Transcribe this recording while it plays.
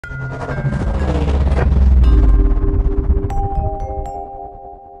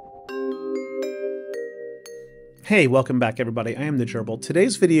Hey, welcome back everybody. I am the Gerbil.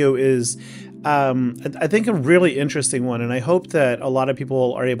 Today's video is, I think, a really interesting one, and I hope that a lot of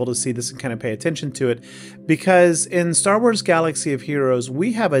people are able to see this and kind of pay attention to it, because in Star Wars Galaxy of Heroes,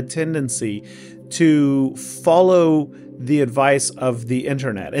 we have a tendency to follow the advice of the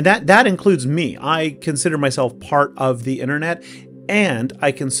internet, and that includes me. I consider myself part of the internet, and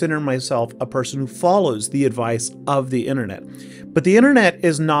I consider myself a person who follows the advice of the internet. But the internet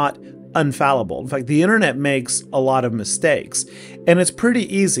is not infallible. In fact, the internet makes a lot of mistakes, and it's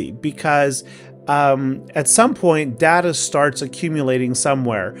pretty easy because at some point data starts accumulating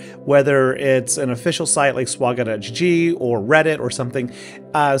somewhere, whether it's an official site like SWGOH or Reddit or something.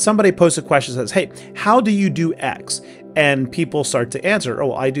 Somebody posts a question that says, hey, how do you do X? And people start to answer,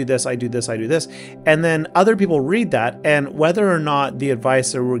 oh, I do this, I do this, I do this. And then other people read that, and whether or not the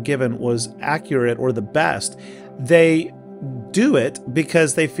advice they were given was accurate or the best, they do it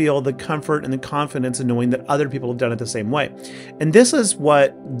because they feel the comfort and the confidence in knowing that other people have done it the same way. And this is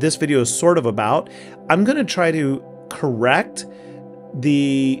what this video is sort of about. I'm going to try to correct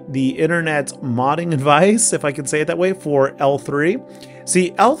the internet's modding advice, if I can say it that way, for L3.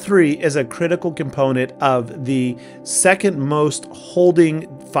 See, L3 is a critical component of the second most holding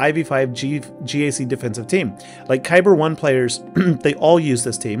 5v5 GAC defensive team. Like Kyber 1 players, they all use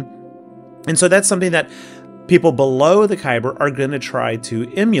this team. And so that's something that people below the Kyber are going to try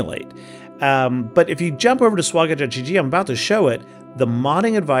to emulate. But if you jump over to SWGOH, I'm about to show it, the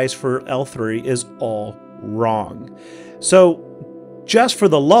modding advice for L3 is all wrong. So just for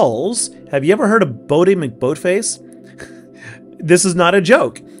the lulz, have you ever heard of Bodie McBoatface? This is not a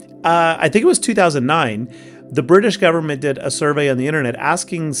joke. I think it was 2009. The British government did a survey on the internet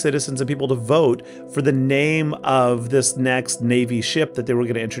asking citizens and people to vote for the name of this next Navy ship that they were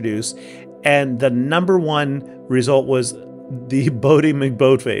going to introduce. And the #1 result was the Bodie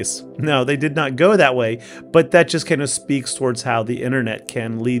McBoatface. No, they did not go that way, but that just kind of speaks towards how the internet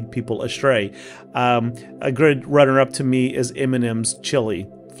can lead people astray. A good runner-up to me is M&M's chili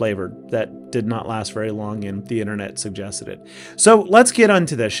flavored. That did not last very long, and the internet suggested it. So let's get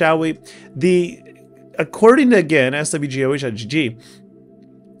onto this, shall we? According to, again, SWGOH,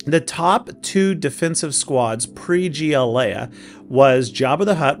 the top 2 defensive squads pre-GLA was Jabba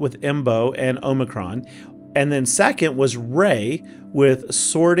the Hutt with Embo and Omicron, and then second was Rey with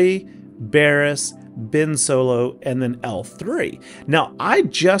Sortie, Barris, Ben Solo, and then L3. Now, I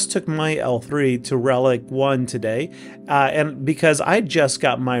just took my L3 to Relic 1 today, and because I just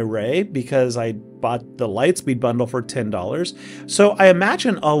got my Rey, because I bought the Lightspeed bundle for $10. So I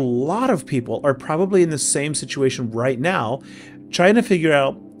imagine a lot of people are probably in the same situation right now, trying to figure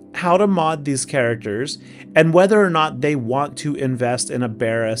out how to mod these characters and whether or not they want to invest in a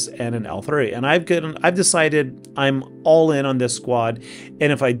Barris and an L3. And I've decided I'm all in on this squad,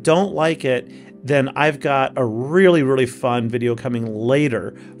 and if I don't like it, then I've got a really, really fun video coming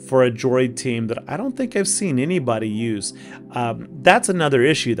later for a droid team that I don't think I've seen anybody use. That's another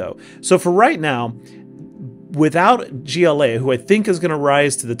issue though. So for right now, without GLA, who I think is going to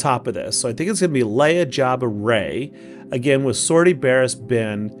rise to the top of this, so I think it's going to be Leia, Jabba, Rey, again with Sortie, Barris,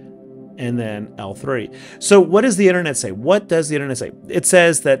 Ben, and then L3. So what does the internet say? What does the internet say? It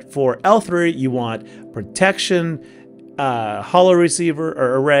says that for L3, you want protection, holo receiver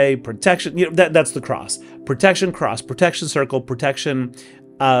or array, protection, that's the cross. Protection cross, protection circle, protection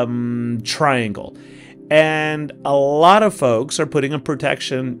triangle. And a lot of folks are putting a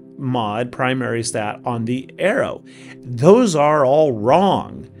protection mod primary stat on the arrow. Those are all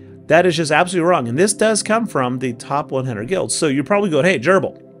wrong. That is just absolutely wrong. And this does come from the top 100 guilds. So you're probably going, hey,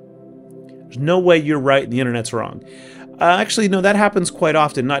 Gerbil, there's no way you're right and the internet's wrong. Actually, no, that happens quite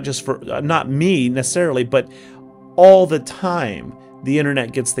often, not just for, not me necessarily, but all the time the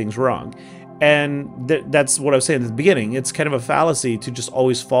internet gets things wrong. And that's what I was saying at the beginning. It's kind of a fallacy to just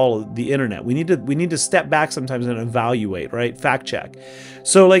always follow the internet. We need to step back sometimes and evaluate, right? Fact check.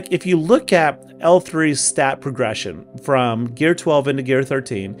 So like if you look at L3's stat progression from Gear 12 into Gear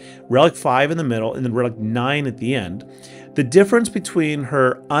 13, Relic 5 in the middle, and then Relic 9 at the end, the difference between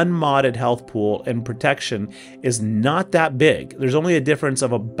her unmodded health pool and protection is not that big. There's only a difference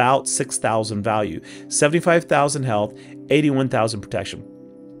of about 6,000 value. 75,000 health, 81,000 protection.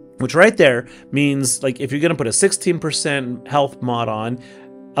 Which right there means, like, if you're going to put a 16% health mod on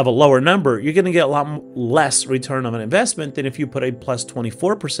of a lower number, you're going to get a lot less return on an investment than if you put a plus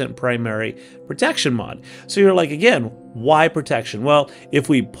 24% primary protection mod. So you're like, again, why protection? Well, if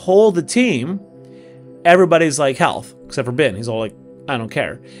we poll the team, everybody's like health, except for Ben. He's all like, I don't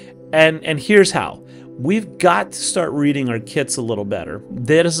care. And here's how. we've got to start reading our kits a little better.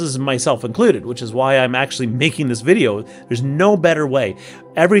 This is myself included, which is why I'm actually making this video. There's no better way.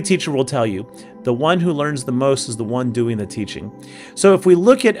 Every teacher will tell you, the one who learns the most is the one doing the teaching. So if we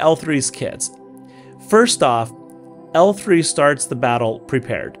look at L3's kits, first off, L3 starts the battle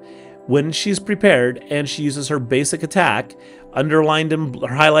prepared. When she's prepared and she uses her basic attack, underlined and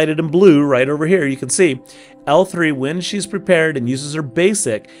highlighted in blue right over here, you can see L3, when she's prepared and uses her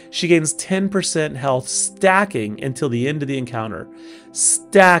basic, she gains 10% health stacking until the end of the encounter.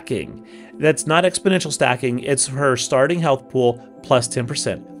 Stacking. That's not exponential stacking, it's her starting health pool plus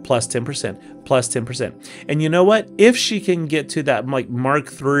 10%, plus 10%, plus 10%. And you know what? If she can get to that like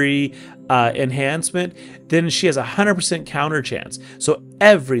Mark III enhancement, then she has a 100% counter chance. So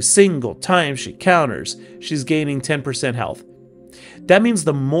every single time she counters, she's gaining 10% health. That means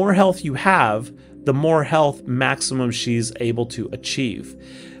the more health you have, the more health maximum she's able to achieve.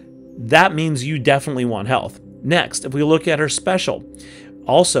 That means you definitely want health. Next, if we look at her special,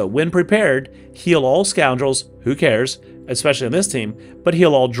 also, when prepared, heal all scoundrels, who cares, especially on this team, but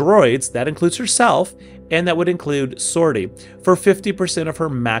heal all droids, that includes herself, and that would include Sortie, for 50% of her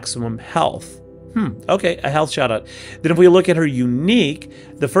maximum health. Okay, a health shout out. Then if we look at her unique,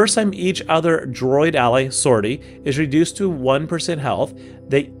 the first time each other droid ally, Sortie, is reduced to 1% health,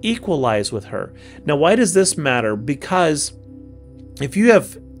 they equalize with her. Now, why does this matter? Because if you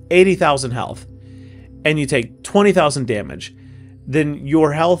have 80,000 health and you take 20,000 damage, then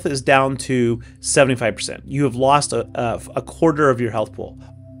your health is down to 75%. You have lost a quarter of your health pool.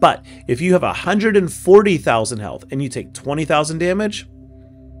 But if you have 140,000 health and you take 20,000 damage,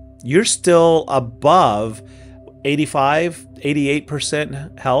 you're still above 85,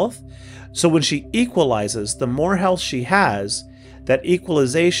 88% health. So when she equalizes, the more health she has, that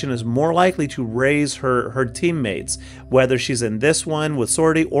equalization is more likely to raise her teammates, whether she's in this one with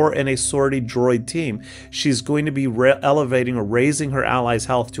Sortie or in a Sortie droid team. She's going to be elevating or raising her allies'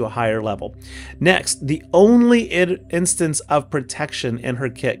 health to a higher level. Next, the only instance of protection in her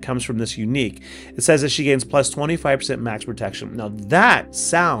kit comes from this unique. It says that she gains plus 25% max protection. Now that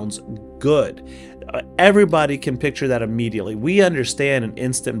sounds good. Everybody can picture that immediately. We understand an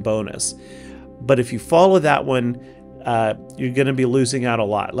instant bonus. But if you follow that one, you're going to be losing out a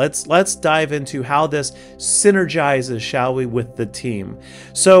lot. Let's dive into how this synergizes, shall we, with the team.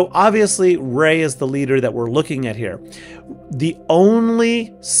 So obviously Rey is the leader that we're looking at here. The only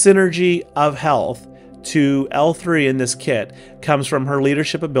synergy of health to L3 in this kit comes from her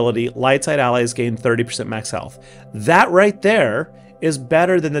leadership ability. Light side allies gain 30% max health. That right there is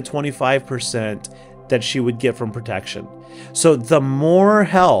better than the 25% that she would get from protection. So the more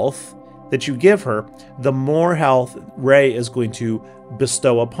health that you give her, the more health Rey is going to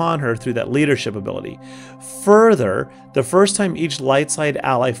bestow upon her through that leadership ability. Further, the first time each light side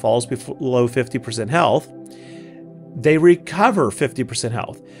ally falls below 50% health, they recover 50%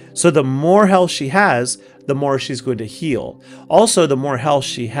 health. So the more health she has, the more she's going to heal. Also, the more health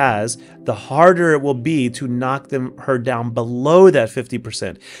she has, the harder it will be to knock her down below that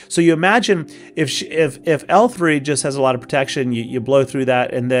 50%. So you imagine if L3 just has a lot of protection, you blow through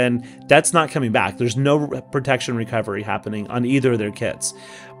that, and then that's not coming back. There's no protection recovery happening on either of their kits.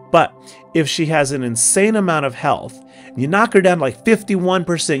 But if she has an insane amount of health, you knock her down to like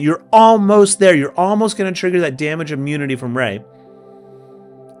 51%, you're almost there. You're almost going to trigger that damage immunity from Rey.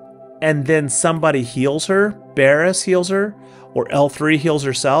 And then somebody heals her, Barris heals her, or L3 heals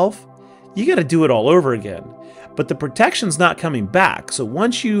herself, you got to do it all over again. But the protection's not coming back. So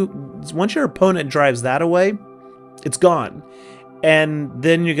once your opponent drives that away, it's gone. And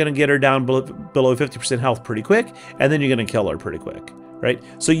then you're going to get her down below 50% health pretty quick, and then you're going to kill her pretty quick, right?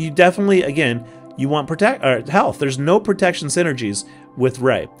 So you definitely, again, you want health. There's no protection synergies with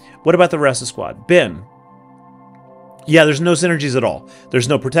Rey. What about the rest of the squad? Ben. Yeah, there's no synergies at all. There's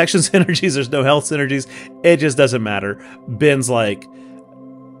no protection synergies. There's no health synergies. It just doesn't matter. Ben's like,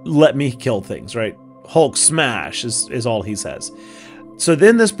 let me kill things, right? Hulk smash is all he says. So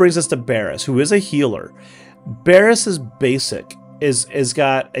then this brings us to Barris, who is a healer. Barris's basic is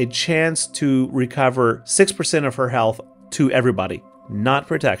got a chance to recover 6% of her health to everybody, not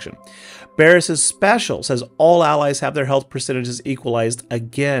protection. Barris's special says all allies have their health percentages equalized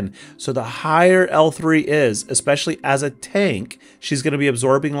again. So the higher L3 is, especially as a tank, she's going to be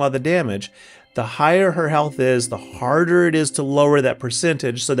absorbing a lot of the damage. The higher her health is, the harder it is to lower that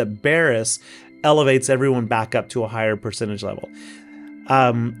percentage so that Barris elevates everyone back up to a higher percentage level.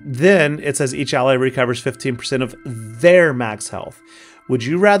 Then it says each ally recovers 15% of their max health. Would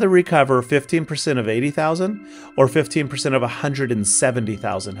you rather recover 15% of 80,000 or 15% of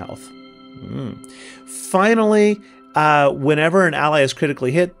 170,000 health? Finally, Whenever an ally is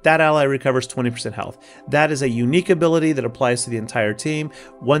critically hit, that ally recovers 20% health. That is a unique ability that applies to the entire team.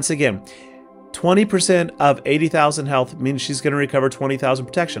 Once again, 20% of 80,000 health means she's going to recover 20,000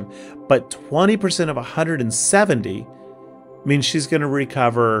 protection, but 20% of 170 means she's going to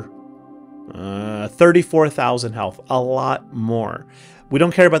recover 34,000 health, a lot more. We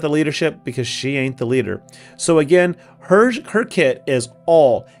don't care about the leadership because she ain't the leader. So again, her kit is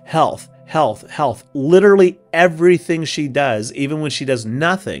all health, health, health. Literally everything she does, even when she does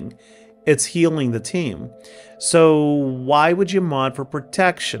nothing, it's healing the team. So why would you mod for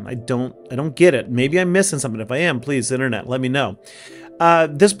protection? I don't get it. Maybe I'm missing something. If I am, please, internet, let me know.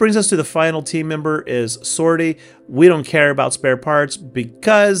 This brings us to the final team member is Sortie. We don't care about spare parts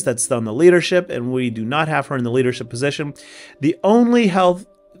because that's on the leadership, and we do not have her in the leadership position. The only health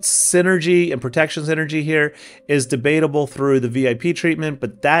synergy and protection synergy here is debatable through the VIP treatment,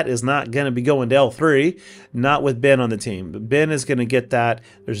 but that is not going to be going to L3, not with Ben on the team. Ben is going to get that.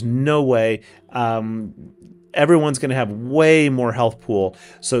 There's no way. Everyone's going to have way more health pool.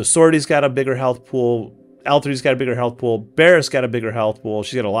 So Sortie's got a bigger health pool. L3's got a bigger health pool. Barris got a bigger health pool.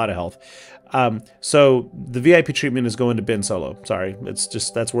 She's got a lot of health. So the VIP treatment is going to Ben solo. Sorry, it's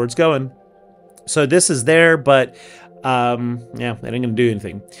just that's where it's going. So this is there, but yeah, that ain't gonna do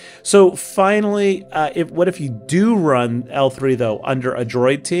anything. So finally, what if you do run L3 though under a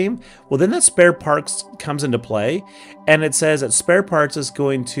droid team? Well, then that spare parts comes into play, and it says that spare parts is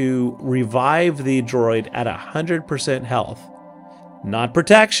going to revive the droid at 100% health, not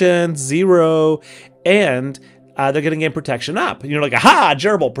protection, 0, and they're going to gain protection up. And you're like, aha,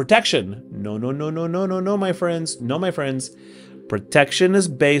 gerbil, protection. No, no, no, no, no, no, no, my friends. No, my friends. Protection is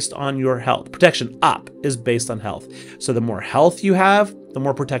based on your health. Protection up is based on health. So the more health you have, the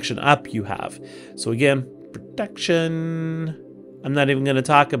more protection up you have. So again, protection. I'm not even going to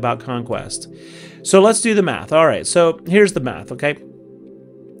talk about conquest. So let's do the math. All right, so here's the math, okay?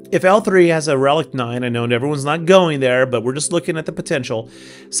 If L3 has a Relic 9, I know everyone's not going there, but we're just looking at the potential.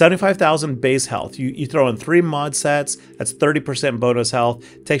 75,000 base health. You throw in 3 mod sets, that's 30% bonus health,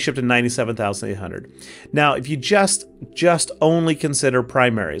 takes you up to 97,800. Now, if you just only consider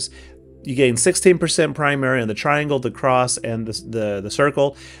primaries, you gain 16% primary on the triangle, the cross, and the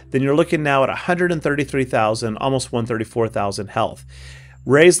circle, then you're looking now at 133,000, almost 134,000 health.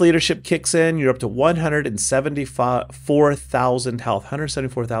 Rey's leadership kicks in, you're up to 174,000 health.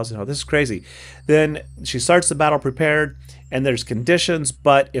 174,000 health. This is crazy. Then she starts the battle prepared, and there's conditions,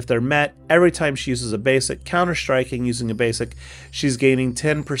 but if they're met, every time she uses a basic, counter-striking using a basic, she's gaining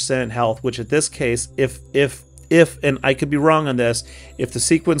 10% health, which at this case, if, and I could be wrong on this, if the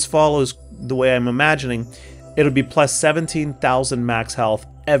sequence follows the way I'm imagining, it'll be plus 17,000 max health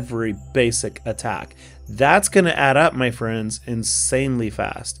every basic attack. That's going to add up, my friends, insanely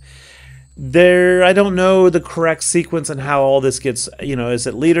fast. I don't know the correct sequence and how all this gets, is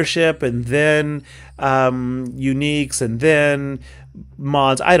it leadership and then uniques and then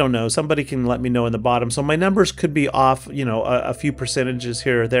mods? I don't know. Somebody can let me know in the bottom. So my numbers could be off, a few percentages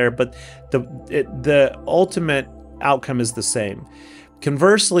here or there, but the ultimate outcome is the same.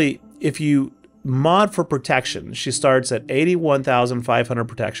 Conversely, if you mod for protection, she starts at 81,500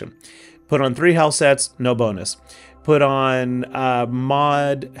 protection. Put on 3 health sets, no bonus. Put on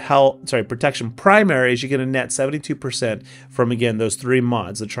protection primaries, you get a net 72% from, again, those 3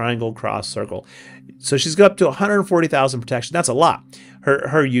 mods, the triangle, cross, circle. So she's got up to 140,000 protection. That's a lot.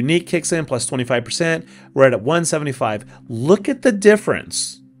 Her unique kicks in plus 25%. We're at 175. Look at the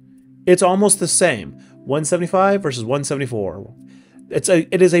difference. It's almost the same. 175 versus 174.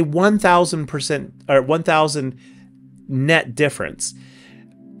 It is a 1,000% or 1,000 net difference.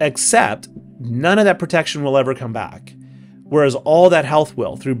 Except none of that protection will ever come back. Whereas all that health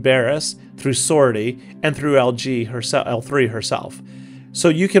will, through Barris, through Sortie, and through L3 herself. So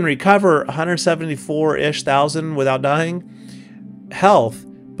you can recover 174-ish thousand without dying health,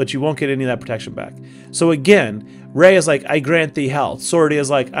 but you won't get any of that protection back. So again, Rey is like, I grant thee health. Sortie is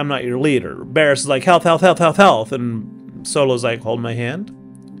like, I'm not your leader. Barris is like, health, health, health, health, health. And Solo's like, hold my hand.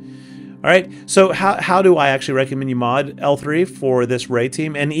 All right, so how do I actually recommend you mod L3 for this Rey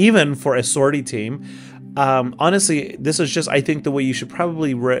team and even for a Sortie team? Honestly, this is just, I think, the way you should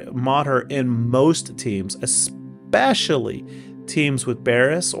probably mod her in most teams, especially teams with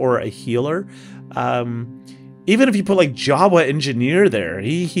Barris or a healer. Even if you put like Jawa Engineer there,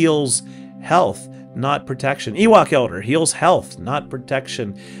 he heals health, not protection. Ewok Elder heals health, not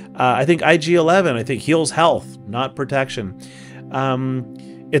protection. I think IG-11, I think, heals health, not protection.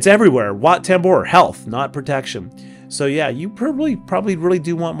 It's everywhere. Wat Tambor, health, not protection. So yeah, you probably really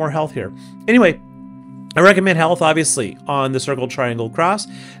do want more health here. Anyway, I recommend health, obviously, on the circle, triangle, cross.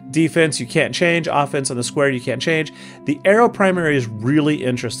 Defense, you can't change. Offense on the square, you can't change. The arrow primary is really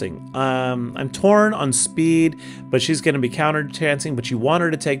interesting. I'm torn on speed, but she's going to be counter-chancing, but you want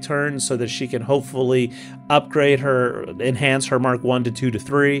her to take turns so that she can hopefully upgrade her, enhance her Mark 1 to 2 to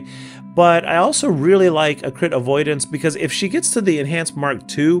 3. But I also really like a crit avoidance, because if she gets to the enhanced Mark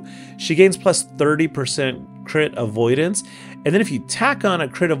 2, she gains plus 30% crit avoidance. And then if you tack on a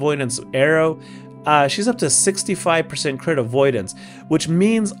crit avoidance arrow, she's up to 65% crit avoidance, which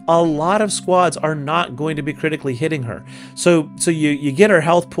means a lot of squads are not going to be critically hitting her. So you get her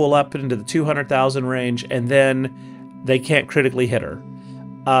health pool up into the 200,000 range, and then they can't critically hit her.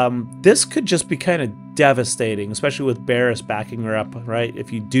 This could just be kind of devastating, especially with Barris backing her up, right?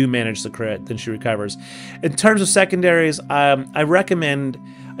 If you do manage the crit, then she recovers. In terms of secondaries, I recommend,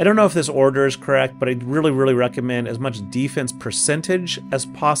 I don't know if this order is correct, but I really, really recommend as much defense percentage as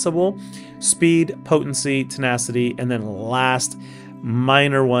possible. Speed, potency, tenacity, and then last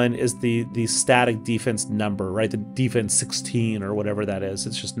minor one is the static defense number, right? The defense 16 or whatever that is.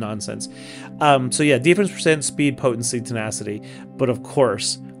 It's just nonsense. So yeah, defense percent, speed, potency, tenacity. But of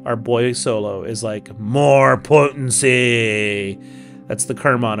course, our boy Solo is like, more potency. That's the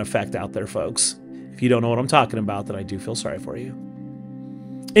Kermon effect out there, folks. If you don't know what I'm talking about, then I do feel sorry for you.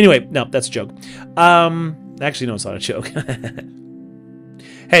 Anyway, no, that's a joke. Actually, no, it's not a joke.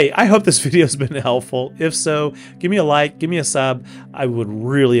 Hey, I hope this video has been helpful. If so, give me a like, give me a sub. I would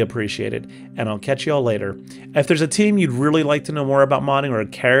really appreciate it. And I'll catch you all later. If there's a team you'd really like to know more about modding, or a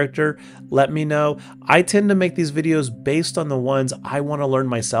character, let me know. I tend to make these videos based on the ones I want to learn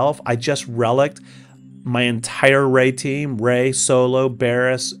myself. I just relicked my entire Rey team, Rey, Solo,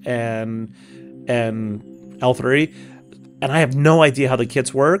 Barris, and L3. And I have no idea how the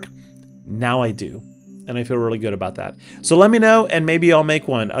kits work. Now I do. And I feel really good about that. So let me know, and maybe I'll make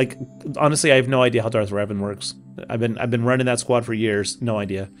one. Like, honestly, I have no idea how Darth Revan works. I've been running that squad for years. No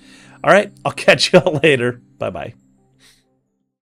idea. All right, I'll catch you all later. Bye-bye.